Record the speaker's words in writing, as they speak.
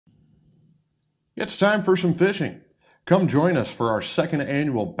It's time for some fishing. Come join us for our second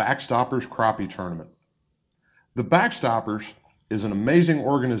annual BackStoppers Crappie Tournament. The BackStoppers is an amazing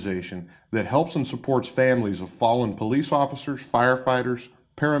organization that helps and supports families of fallen police officers, firefighters,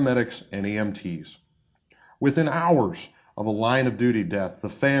 paramedics, and EMTs. Within hours of a line of duty death, the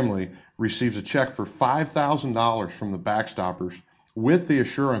family receives a check for $5,000 from the BackStoppers with the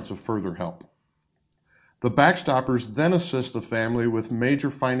assurance of further help. The BackStoppers then assist the family with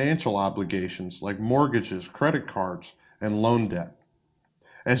major financial obligations like mortgages, credit cards, and loan debt.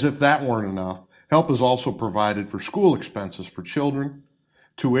 As if that weren't enough, help is also provided for school expenses for children,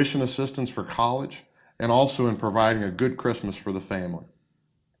 tuition assistance for college, and also in providing a good Christmas for the family.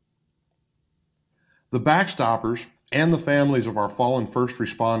 The BackStoppers and the families of our fallen first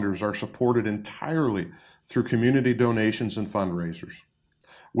responders are supported entirely through community donations and fundraisers.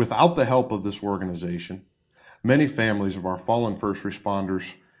 Without the help of this organization, many families of our fallen first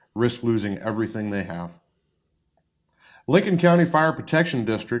responders risk losing everything they have. Lincoln County Fire Protection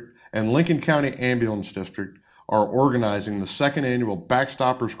District and Lincoln County Ambulance District are organizing the second annual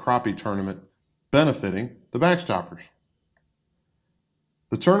BackStoppers Crappie Tournament benefiting the BackStoppers.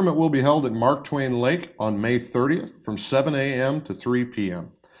 The tournament will be held at Mark Twain Lake on May 30th from 7 a.m. to 3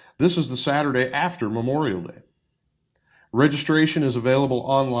 p.m. This is the Saturday after Memorial Day. Registration is available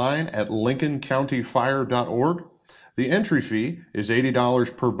online at lincolncountyfire.org. The entry fee is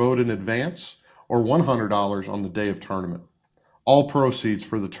 $80 per boat in advance or $100 on the day of tournament. All proceeds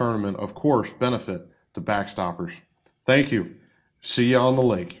for the tournament, of course, benefit the BackStoppers. Thank you. See you on the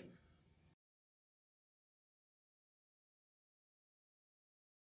lake.